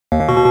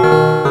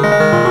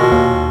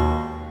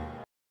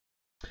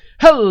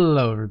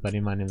Hello everybody,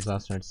 my name is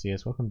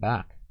S2E12. Welcome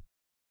back.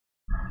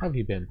 How have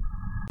you been?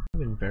 I've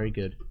been very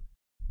good.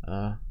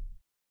 What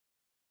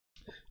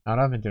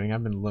I've been doing,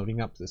 I've been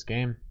loading up this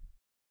game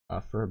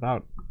for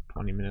about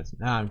 20 minutes.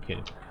 Nah, I'm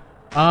kidding.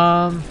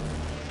 I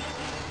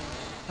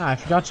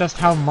forgot just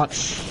how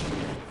much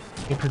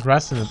it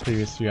progressed in the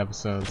previous few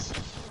episodes.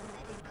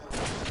 I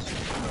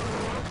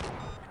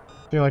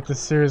feel like this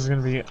series is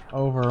going to be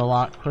over a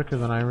lot quicker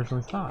than I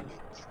originally thought.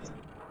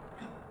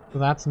 So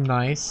that's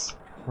nice.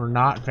 Or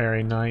not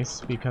very nice,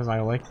 because I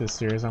like this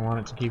series. I want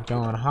it to keep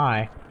going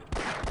high.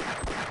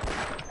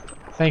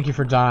 Thank you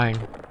for dying.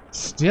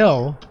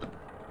 Still,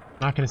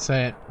 not gonna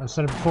say it. I've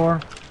said it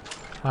before,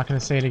 not gonna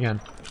say it again.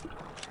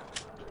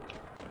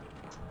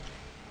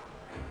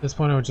 At this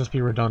point, it would just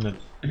be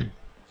redundant.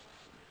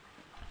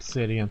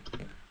 Say it again.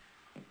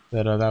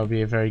 That would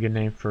be a very good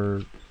name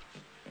for...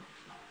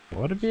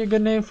 What would it be a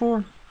good name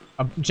for?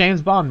 A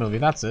James Bond movie,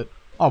 that's it.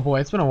 Oh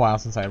boy, it's been a while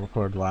since I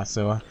recorded last,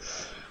 so...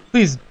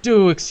 please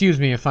do excuse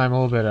me if I'm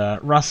a little bit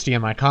rusty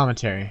in my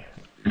commentary.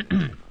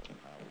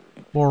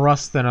 More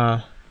rust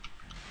than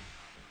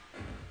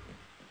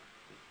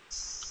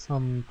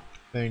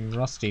something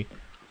rusty.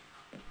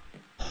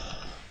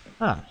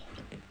 Half-Life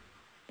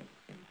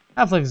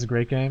is a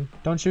great game.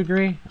 Don't you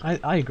agree?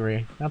 I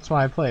agree. That's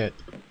why I play it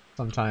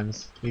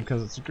sometimes,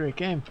 because it's a great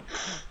game.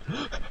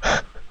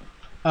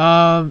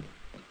 Such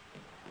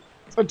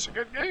a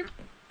good game.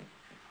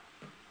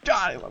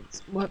 God, I love it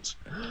so much.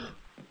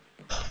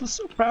 I'm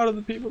so proud of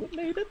the people that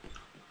made it.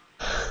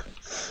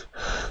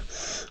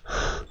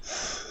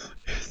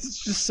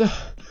 It's just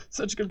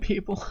such good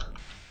people.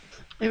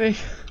 They make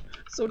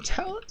so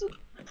talented.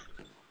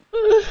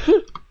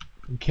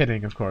 I'm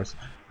kidding, of course.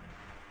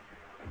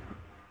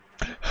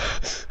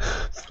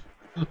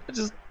 I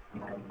just,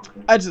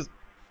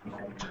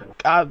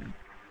 God,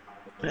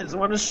 I just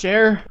want to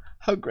share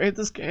how great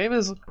this game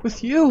is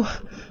with you.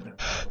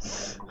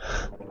 Is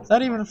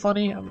that even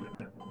funny?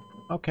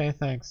 Okay,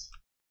 thanks.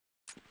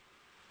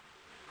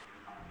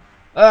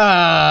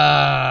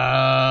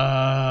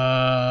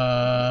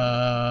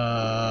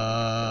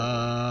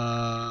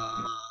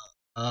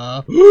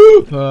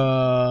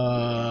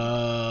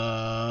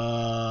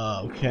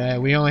 Okay,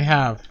 we only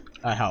have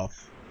a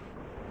health.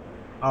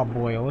 Oh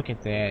boy, look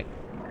at that.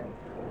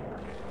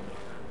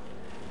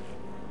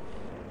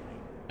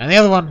 And the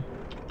other one.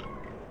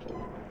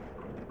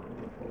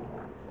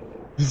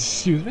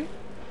 Excuse me?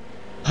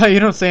 You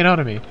don't say no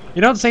to me.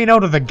 You don't say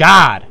no to the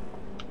god.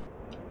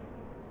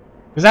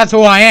 Because that's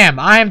who I am.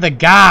 I am the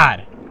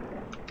god.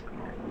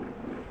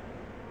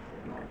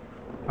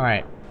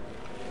 Alright.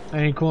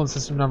 I need coolant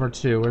system number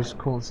 2. Where's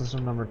coolant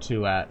system number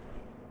 2 at?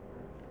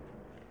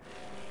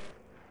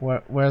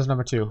 Where's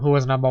number 2? Who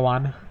is number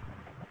 1?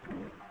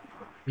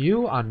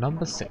 You are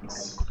number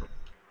 6.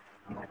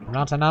 I'm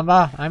not a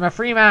number. I'm a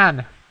free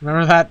man.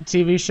 Remember that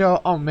TV show?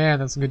 Oh man,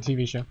 that's a good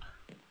TV show.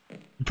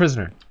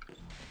 Prisoner.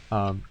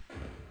 I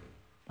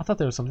thought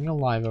there was something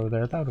alive over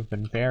there. That would have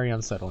been very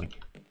unsettling.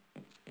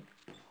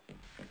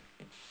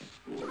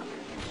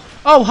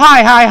 Oh,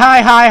 hi.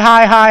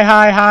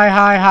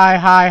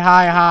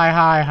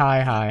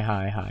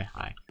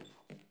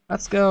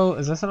 Let's go.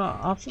 Is this an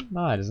option?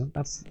 No, it isn't.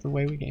 That's the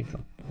way we came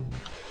from.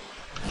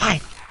 Hi.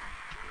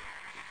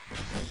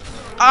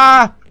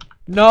 Ah!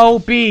 No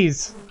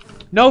bees.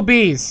 No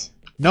bees.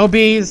 No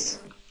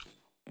bees.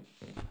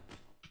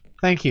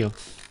 Thank you.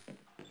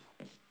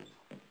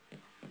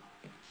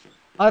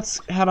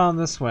 Let's head on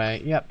this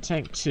way. Yep,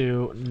 tank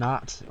 2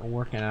 not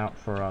working out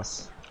for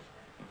us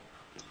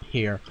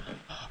here.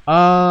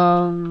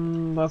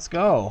 Let's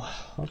go.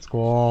 Let's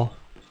go.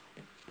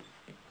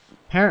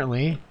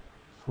 Apparently,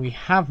 we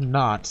have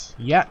not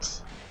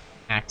yet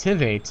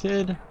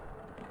activated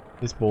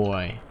this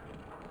boy.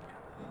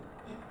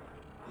 Is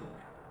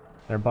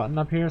there a button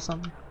up here or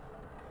something?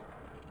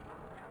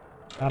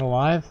 Not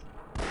alive?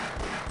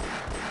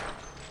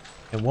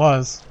 It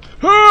was.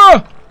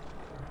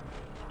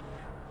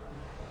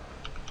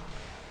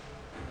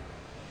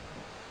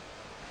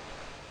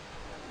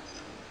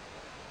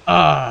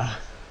 Ah!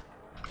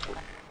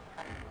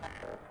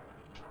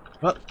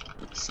 Well,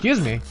 excuse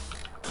me.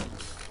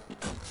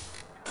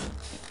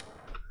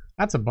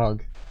 That's a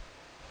bug.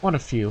 One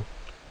of few.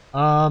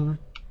 Ha,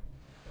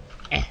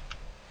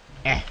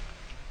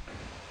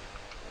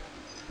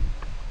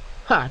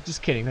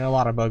 just kidding. There are a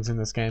lot of bugs in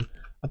this game.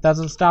 But that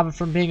doesn't stop it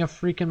from being a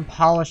freaking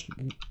polished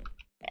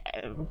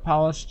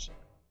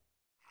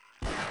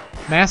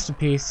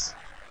masterpiece.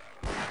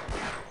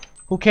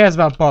 Who cares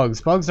about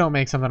bugs? Bugs don't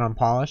make something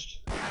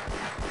unpolished.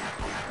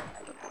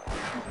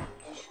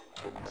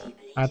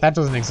 Alright, that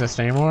doesn't exist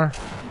anymore.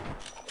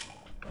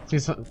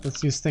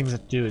 Let's use things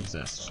that do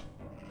exist.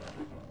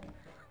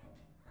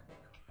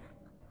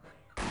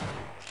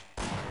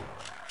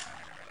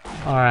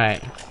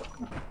 Alright.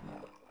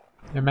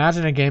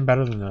 Imagine a game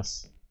better than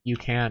this. You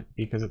can't,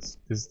 because this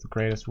is the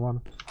greatest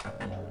one.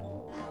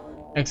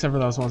 Except for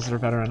those ones that are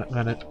better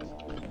than it.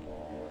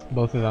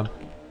 Both of them.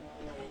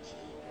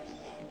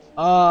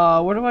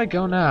 Where do I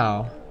go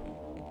now?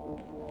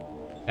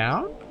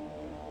 Down?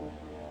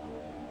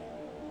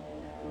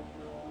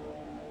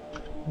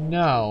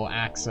 no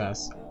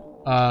access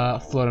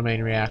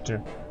floatomane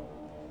reactor.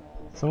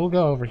 So we'll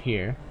go over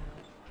here.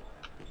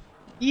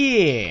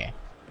 Yeah!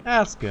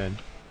 That's good.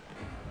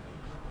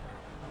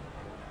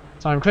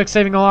 So I'm quick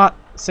saving a lot.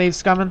 Save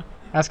scumming.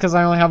 That's because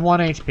I only have 1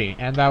 HP,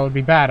 and that would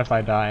be bad if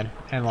I died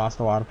and lost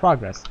a lot of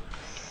progress.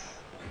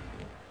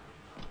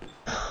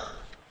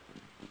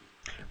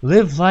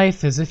 Live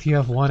life as if you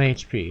have 1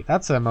 HP.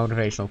 That's a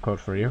motivational quote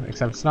for you,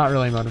 except it's not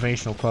really a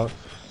motivational quote.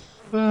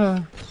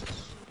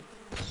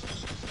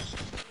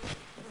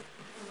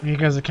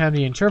 Because it can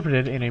be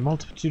interpreted in a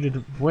multitude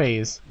of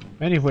ways,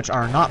 many of which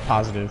are not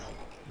positive.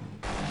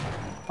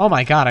 Oh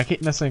my god, I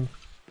keep missing.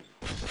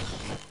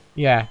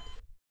 Yeah,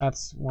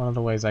 that's one of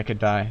the ways I could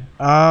die.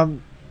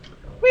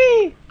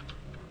 Whee!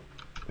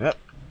 Yep.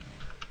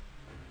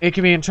 It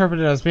can be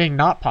interpreted as being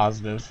not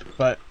positive,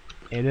 but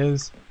it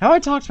is. Have I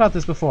talked about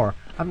this before?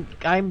 I'm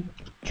kind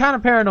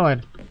of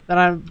paranoid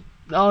that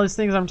all these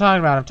things I'm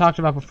talking about I've talked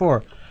about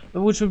before,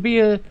 which would be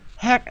a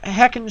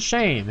heckin'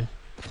 shame.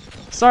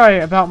 Sorry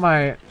about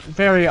my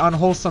very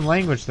unwholesome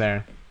language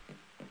there.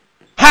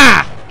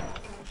 Ha!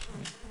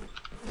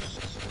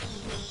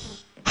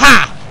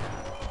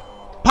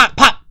 Ha! Pop,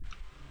 pop!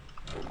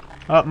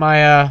 Oh,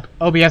 my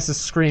OBS is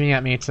screaming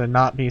at me to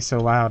not be so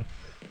loud.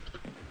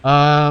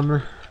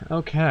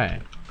 Okay.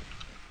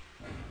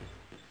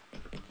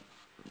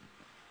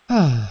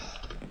 How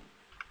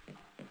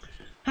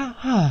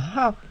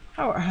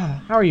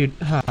are you?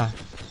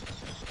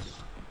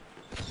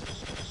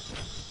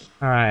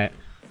 Alright.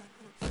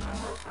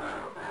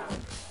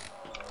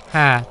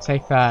 Ha,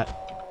 take that.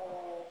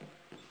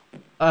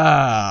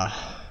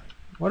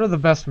 What are the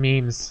best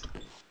memes?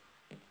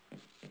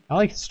 I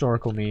like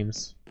historical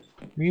memes.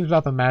 Memes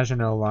about the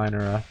Maginot Line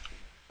are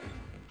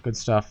good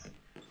stuff.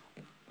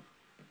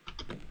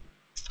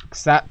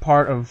 Cause that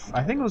part of,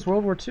 I think it was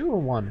World War II or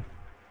 1.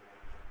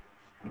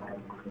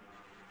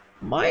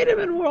 Might have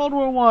been World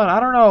War I.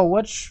 I don't know.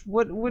 Which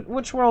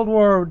World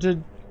War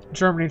did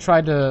Germany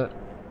try to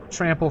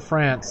trample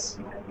France?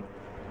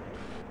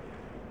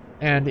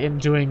 And in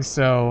doing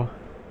so,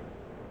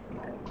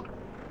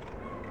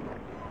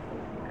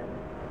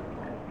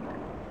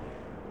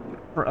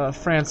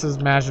 France's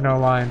Maginot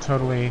Line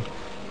totally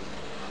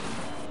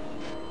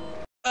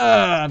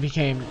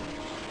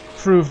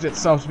proved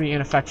itself to be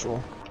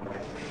ineffectual.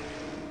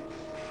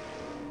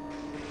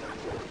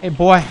 Hey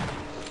boy,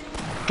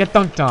 get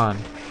dunked on.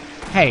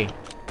 Hey,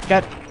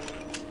 get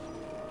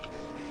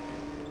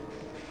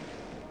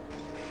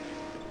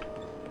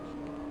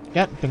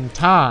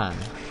dunked on.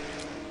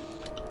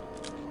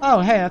 Oh,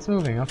 hey, that's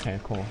moving. Okay,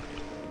 cool.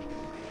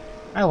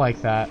 I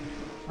like that.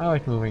 I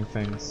like moving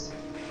things.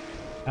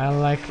 I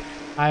like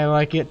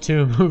it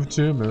to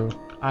move.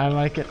 I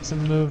like it to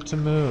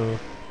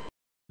move.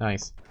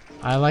 Nice.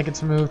 I like it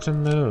to move.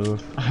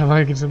 I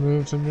like it to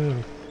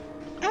move.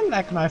 I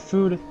like my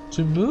food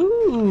to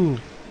move.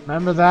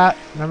 Remember that?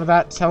 Remember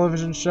that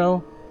television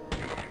show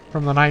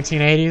from the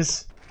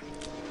 1980s?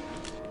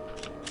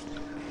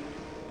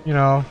 You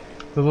know,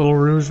 the Little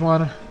Rouge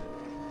one?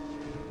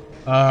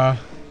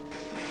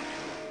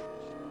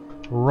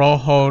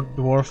 Rojo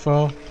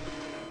Dwarfo.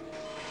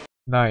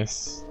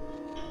 Nice.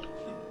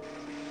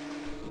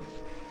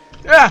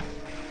 Ah!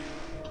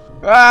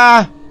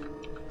 Ah!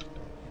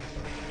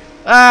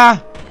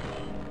 Ah!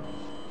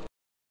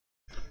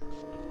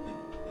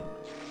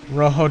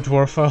 Rojo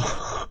Dwarfo.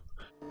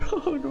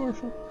 Rojo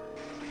Dwarfo.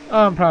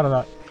 Oh, I'm proud of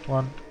that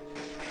one.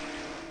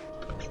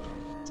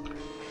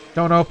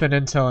 Don't open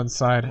intel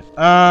inside.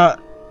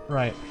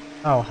 Right.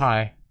 Oh,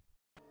 hi.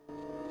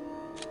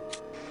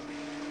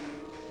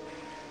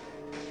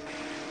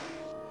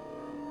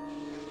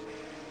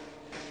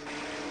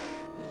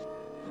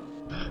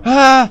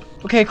 Ah!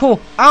 Okay, cool.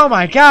 Oh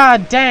my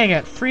god, dang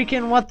it.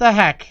 Freaking what the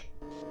heck.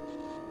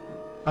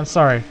 I'm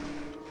sorry.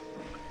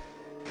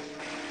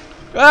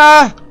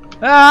 Ah!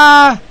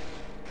 Ah!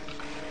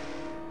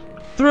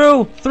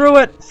 Through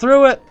it.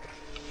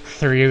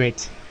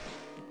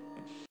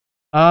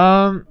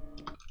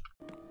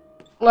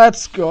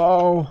 Let's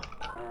go.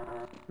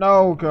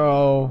 No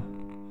go.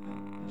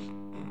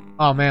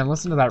 Oh man,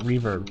 listen to that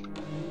reverb.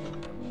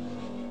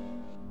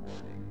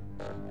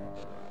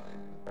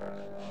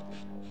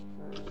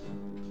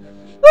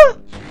 Ah!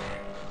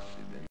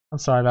 I'm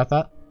sorry about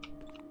that.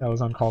 That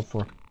was uncalled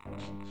for.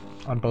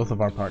 On both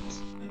of our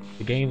parts.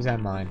 The game's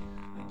and mine.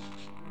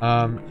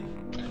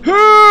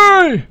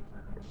 Hey!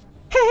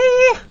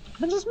 Hey!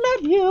 I just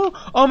met you!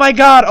 Oh my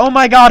god!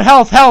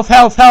 Health!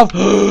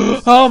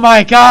 Oh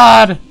my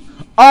god!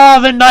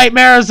 Oh, the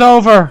nightmare is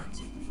over!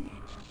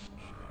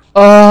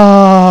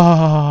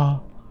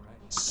 Oh!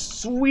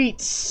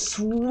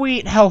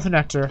 Sweet health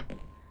nectar.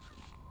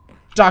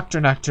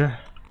 Dr. Nectar.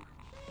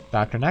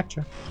 Dr.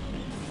 Nectar.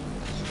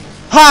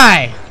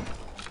 Hi!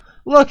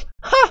 Look!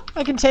 Ha!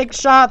 I can take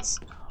shots!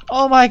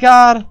 Oh my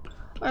god!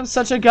 I'm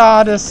such a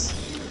goddess.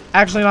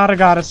 Actually, not a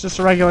goddess, just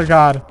a regular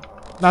god.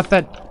 Not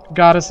that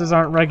goddesses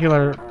aren't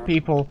regular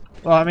people.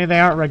 Well, I mean, they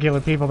aren't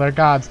regular people, they're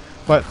gods.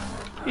 But,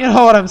 you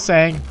know what I'm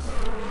saying.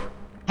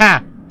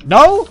 Ha!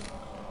 No?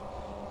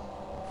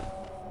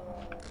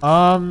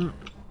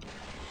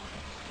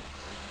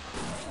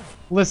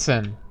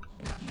 Listen.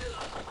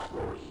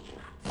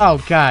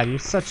 Oh god, you're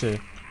such a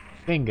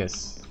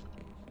dingus.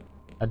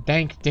 A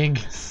dank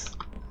dingus.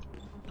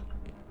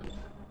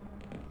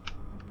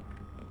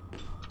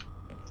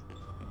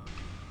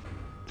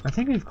 I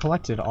think we've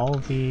collected all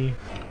of the...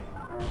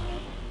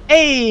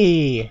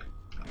 Hey!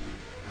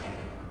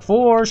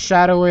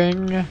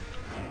 Foreshadowing.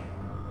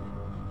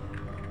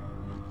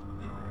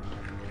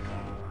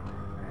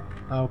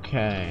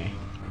 Okay.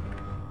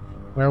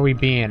 Where are we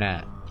being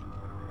at?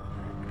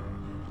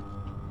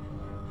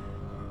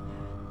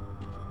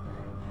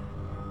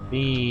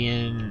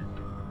 Being...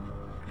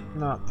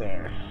 not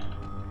there.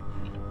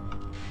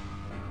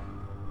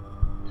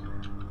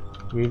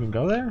 Do we even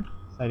go there?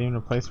 Is that even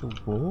a place for...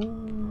 Whoa,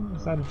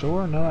 is that a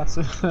door? No,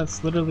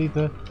 that's literally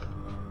the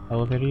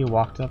elevator you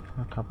walked up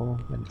a couple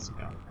minutes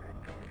ago.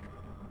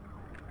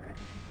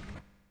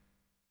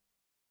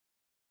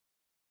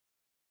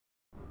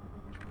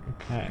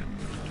 Okay.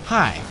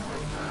 Hi!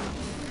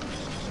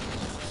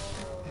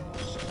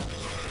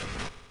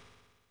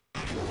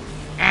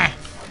 Ah!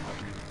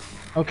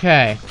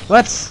 Okay,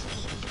 let's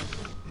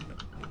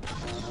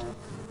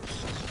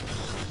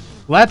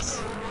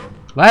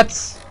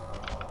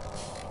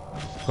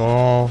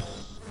go.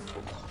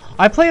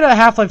 I played a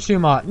Half-Life 2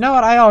 mod. No,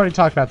 I already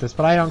talked about this,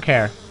 but I don't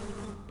care.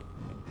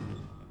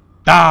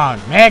 Dong!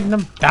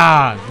 Magnum!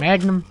 Dong!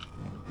 Magnum!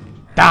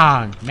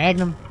 Dong!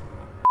 Magnum!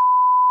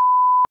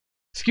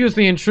 Excuse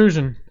the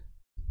intrusion.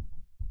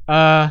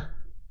 It's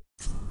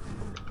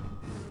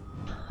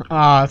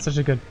such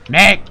a good...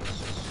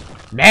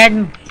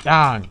 Magnum!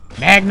 Dong!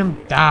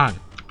 Magnum! Dong!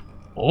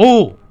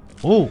 Oh!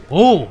 Oh!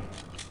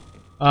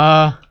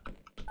 Oh!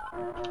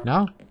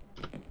 No?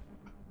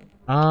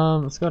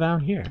 Let's go down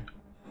here.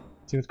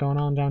 See what's going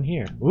on down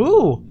here.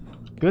 Ooh!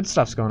 Good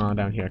stuff's going on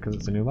down here, because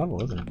it's a new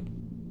level, isn't it?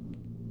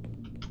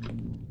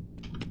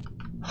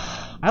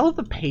 I love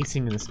the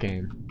pacing in this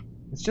game.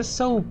 It's just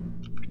so...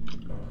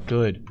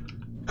 good.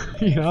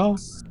 You know?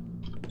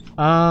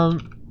 Uh-huh.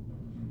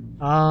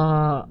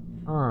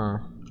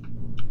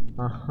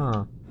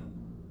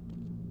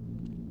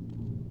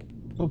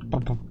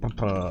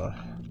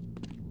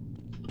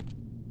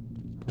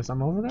 Is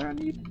I'm over there I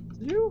need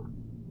to do?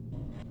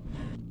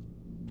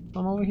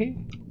 Some over here?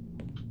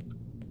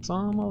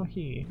 Some over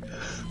here.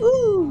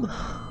 Ooh!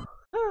 Ah,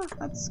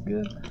 that's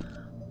good.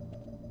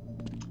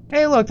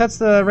 Hey look, that's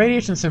the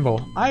radiation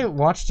symbol. I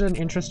watched an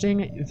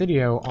interesting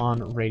video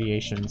on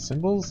radiation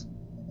symbols.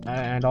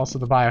 And also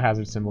the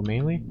biohazard symbol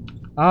mainly.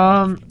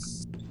 Well,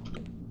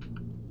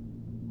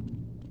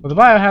 the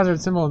biohazard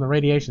symbol and the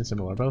radiation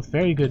symbol are both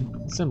very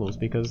good symbols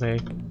because they're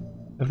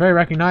very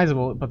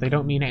recognizable, but they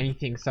don't mean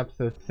anything except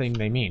the thing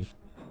they mean.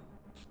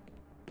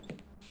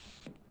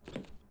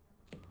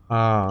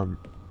 I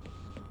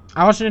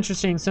watched an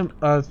interesting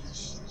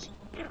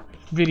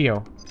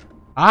video.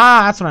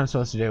 Ah, that's what I'm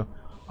supposed to do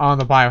on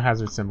the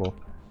biohazard symbol,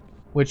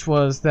 which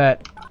was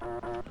that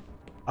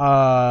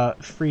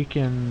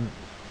freaking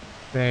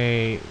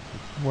they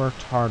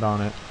worked hard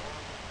on it.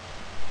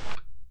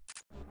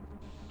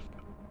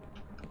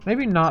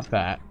 Maybe not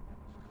that.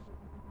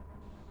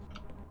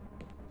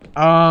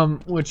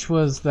 Which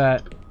was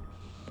that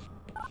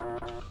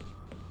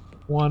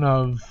one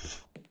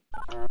of...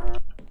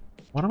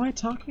 What am I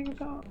talking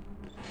about?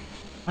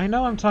 I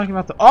know I'm talking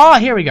about the... Oh,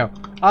 here we go!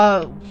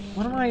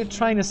 What am I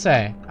trying to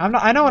say?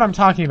 I know what I'm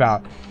talking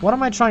about. What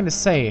am I trying to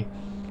say?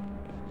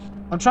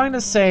 I'm trying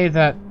to say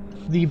that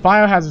the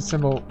biohazard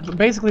symbol...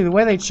 Basically, the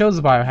way they chose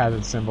the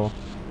biohazard symbol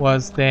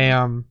was they,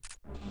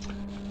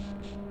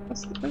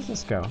 where's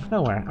this go?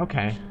 Nowhere.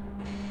 Okay.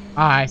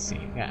 Ah, I see.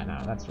 Yeah,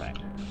 no, that's right.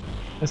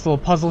 This little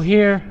puzzle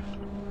here.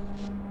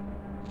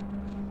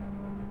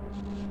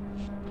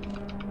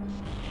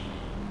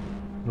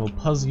 Little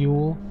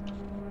puzzle.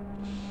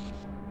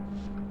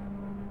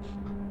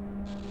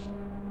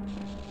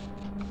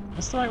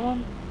 That's the right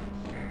one?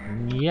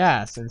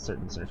 Yes, in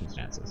certain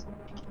circumstances.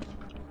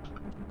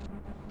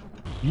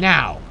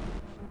 Now!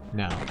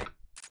 No.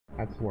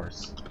 That's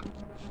worse.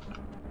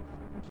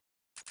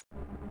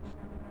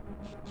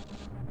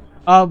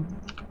 Hold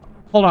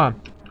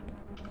on.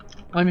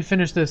 Let me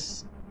finish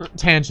this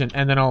tangent,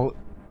 and then I'll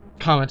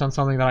comment on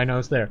something that I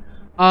noticed there.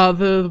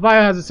 The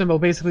biohazard symbol,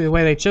 basically the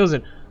way they chose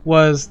it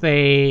was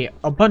a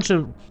bunch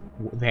of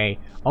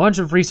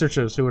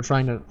researchers who were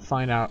trying to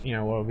find out, you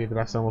know, what would be the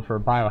best symbol for a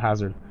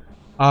biohazard.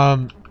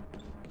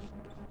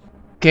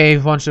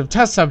 Gave a bunch of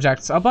test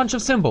subjects a bunch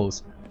of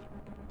symbols.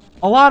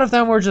 A lot of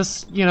them were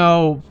just, you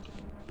know,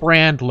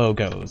 brand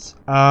logos.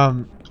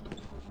 Some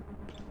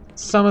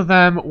of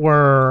them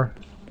were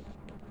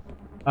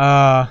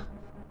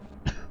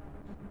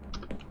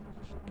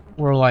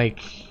like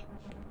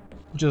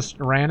just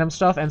random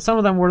stuff, and some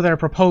of them were their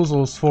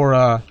proposals for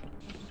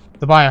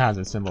the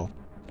biohazard symbol.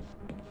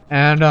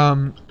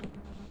 And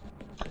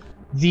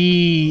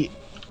the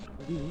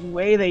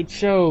way they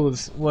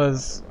chose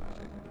was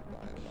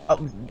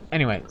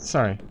anyway,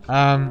 sorry.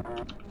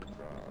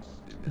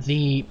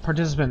 The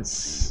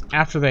participants,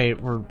 after they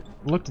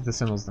looked at the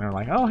symbols, they're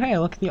like, oh hey,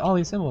 look at all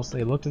these symbols.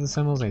 They looked at the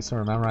symbols, they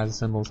sort of memorized the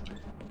symbols.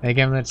 They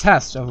gave them a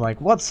test of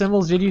like, what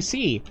symbols did you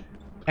see?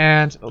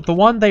 And the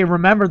one they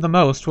remembered the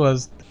most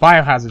was the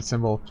biohazard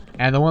symbol,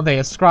 and the one they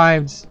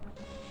ascribed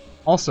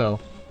also,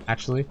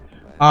 actually.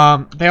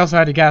 They also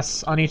had to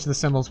guess on each of the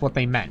symbols what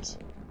they meant.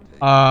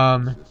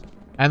 And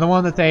the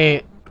one that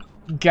they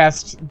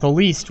guessed the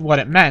least what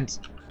it meant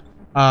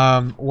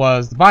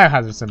was the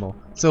biohazard symbol.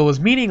 So it was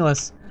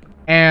meaningless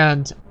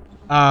and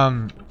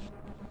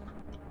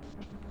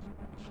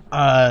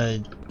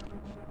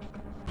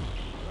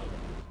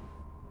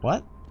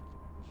what?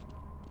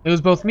 It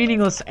was both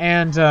meaningless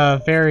and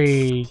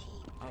very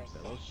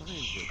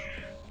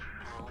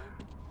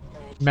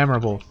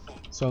memorable.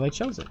 So they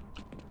chose it.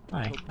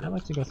 Hi, I'd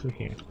like to go through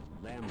here.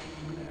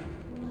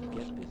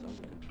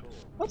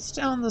 What's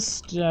down the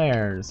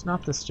stairs?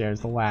 Not the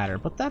stairs, the ladder.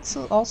 But that's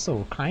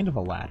also kind of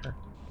a ladder.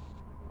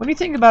 When you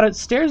think about it,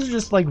 stairs are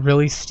just like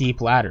really steep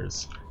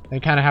ladders. They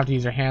kind of have to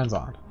use your hands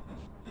on.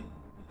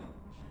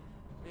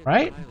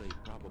 Right?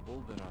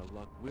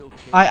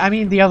 I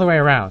mean the other way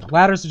around.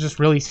 Ladders are just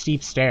really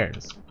steep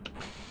stairs.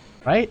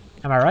 Right?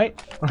 Am I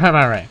right? Or am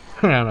I right?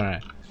 Am I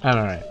right? Am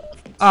I right?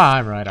 Ah,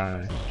 I'm right,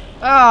 aren't I?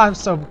 Ah, I'm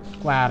so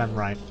glad I'm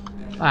right.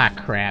 Ah,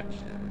 crap.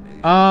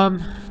 I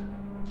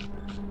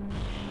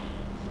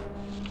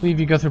believe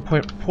you go through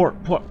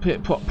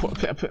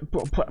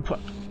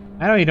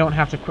I know you don't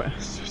have to you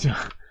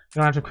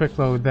don't have to quick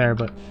load there,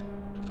 but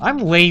I'm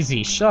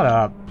lazy. Shut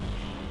up.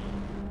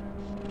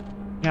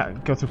 Yeah,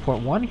 go through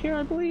port 1 here,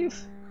 I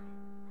believe.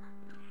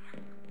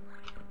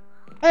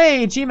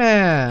 Hey,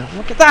 G-Man!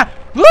 Look at that!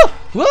 Woo!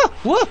 Woo!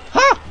 Woo!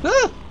 Ha!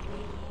 Woo!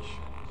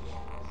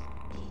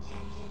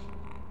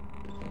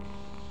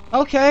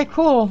 Okay,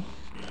 cool.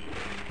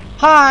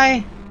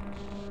 Hi!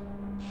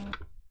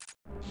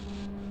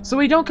 So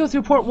we don't go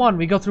through port 1,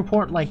 we go through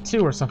port, like,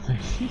 2 or something.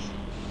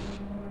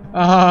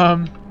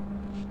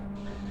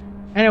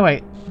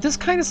 Anyway, this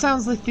kind of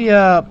sounds like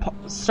the,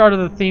 start of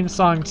the theme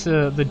song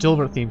to the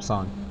Dilbert theme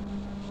song.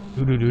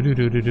 That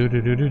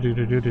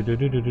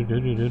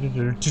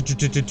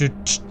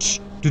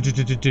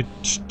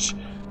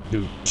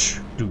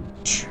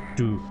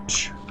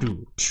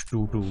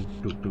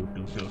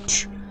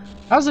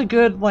was a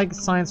good, like,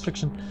 science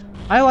fiction.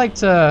 I liked,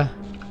 the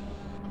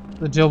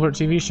Dilbert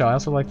TV show. I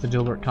also like the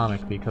Dilbert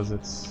comic because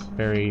it's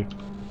very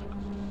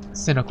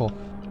cynical.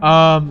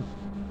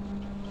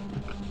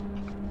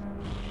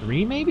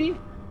 3 maybe?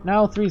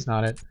 No, 3's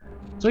not it.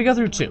 So we go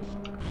through 2.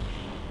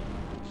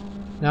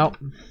 No.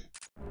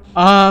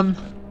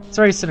 It's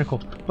very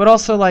cynical. But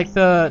also, like,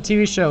 the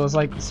TV show is,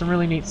 like, some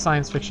really neat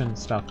science fiction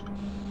stuff.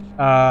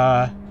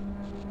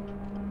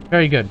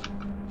 Very good.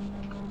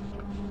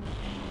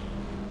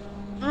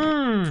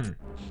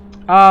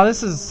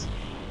 This is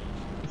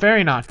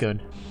very not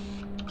good.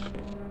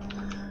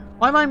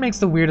 My mind makes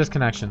the weirdest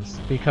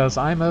connections, because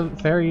I'm a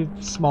very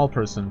small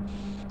person.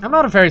 I'm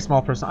not a very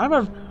small person. I'm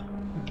a...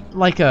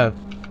 like a...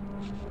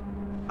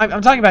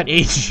 I'm talking about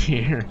age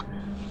here.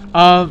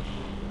 I'm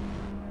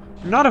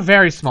not a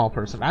very small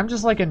person. I'm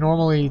just like a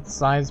normally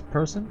sized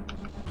person.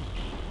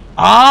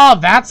 Ah,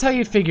 that's how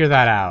you figure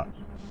that out.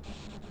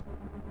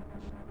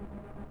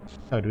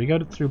 So, do we go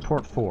through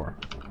port 4?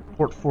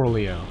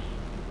 Portfolio.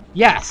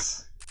 Yes!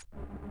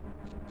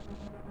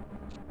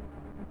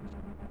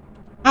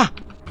 Ah!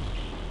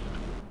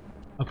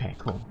 Okay,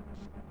 cool.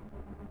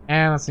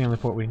 And that's the only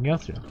port we can go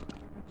through.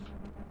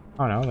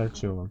 Oh no, there are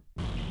 2 of them.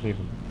 Leave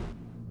them.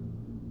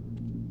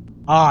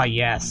 Ah,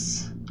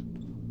 yes.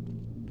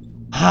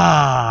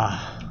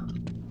 Ah.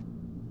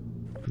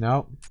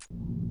 Nope.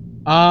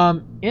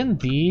 In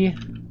the...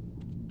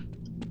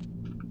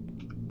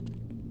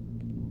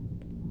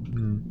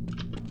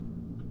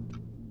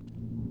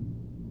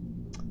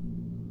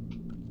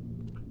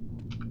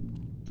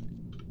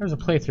 There's a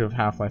playthrough of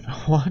Half-Life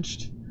I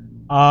watched.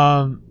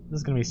 This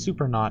is gonna be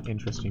super not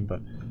interesting,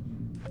 but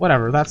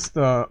whatever. That's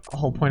the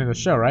whole point of the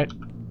show, right?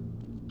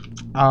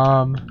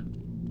 Another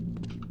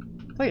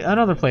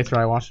playthrough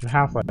I watched of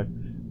Half-Life,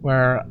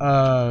 where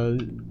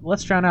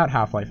Let's Drown Out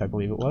Half-Life, I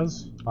believe it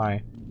was,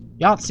 by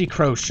Yahtzee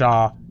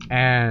Croshaw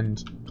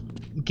and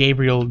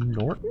Gabriel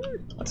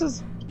Norton? What's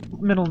his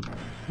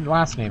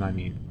last name, I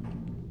mean?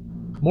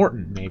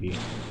 Morton, maybe.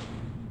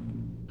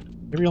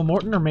 Gabriel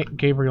Morton or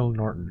Gabriel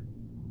Norton?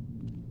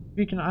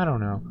 I don't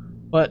know.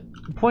 But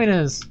the point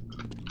is,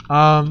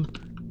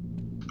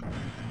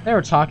 they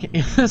were talking,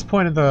 at this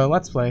point of the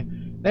Let's Play,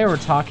 they were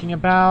talking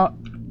about,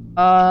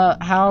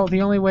 how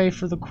the only way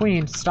for the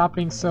Queen to stop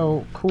being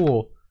so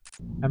cool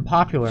and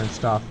popular and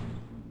stuff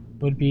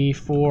would be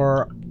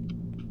for,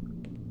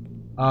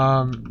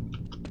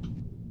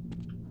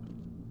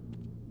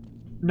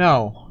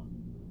 no.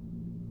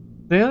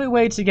 The only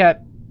way to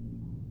get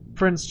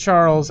Prince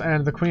Charles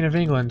and the Queen of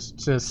England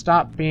to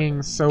stop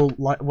being so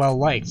well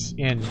liked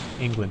in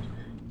England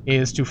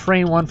is to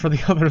frame one for the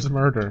other's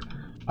murder,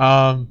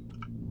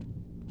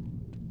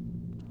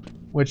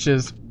 which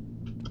is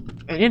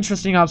an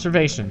interesting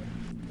observation.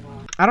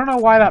 I don't know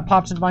why that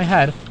popped into my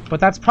head, but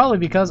that's probably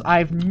because I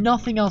have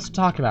nothing else to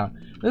talk about.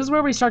 This is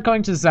where we start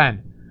going to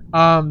Zen,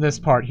 this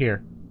part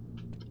here.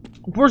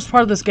 Worst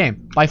part of this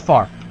game, by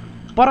far,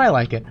 but I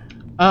like it.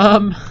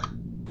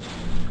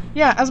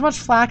 Yeah, as much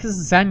flack as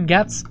Zen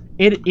gets,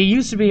 it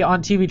used to be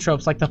on TV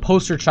tropes like the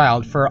poster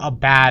child for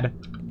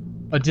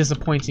a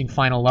disappointing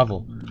final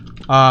level.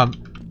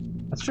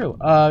 That's true.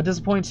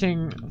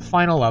 Disappointing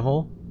final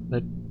level,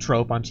 the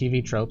trope on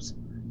TV tropes,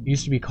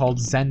 used to be called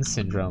Zen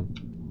syndrome.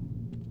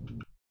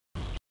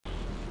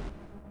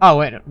 Oh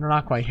wait, we're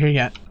not quite here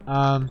yet.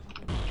 Not.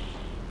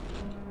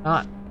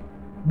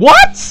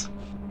 What?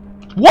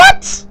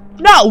 What?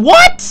 No,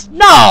 what?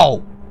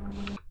 No!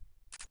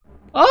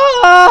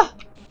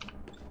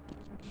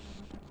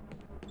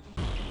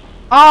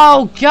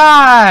 Oh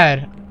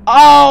god!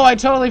 Oh, I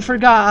totally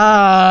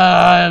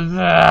forgot.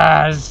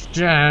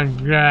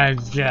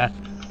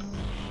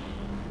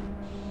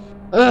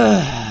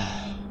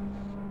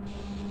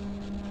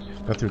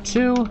 Go through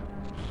 2.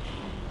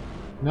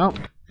 Nope.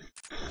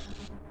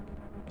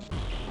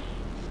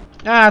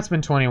 Ah, it's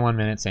been 21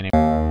 minutes anyway.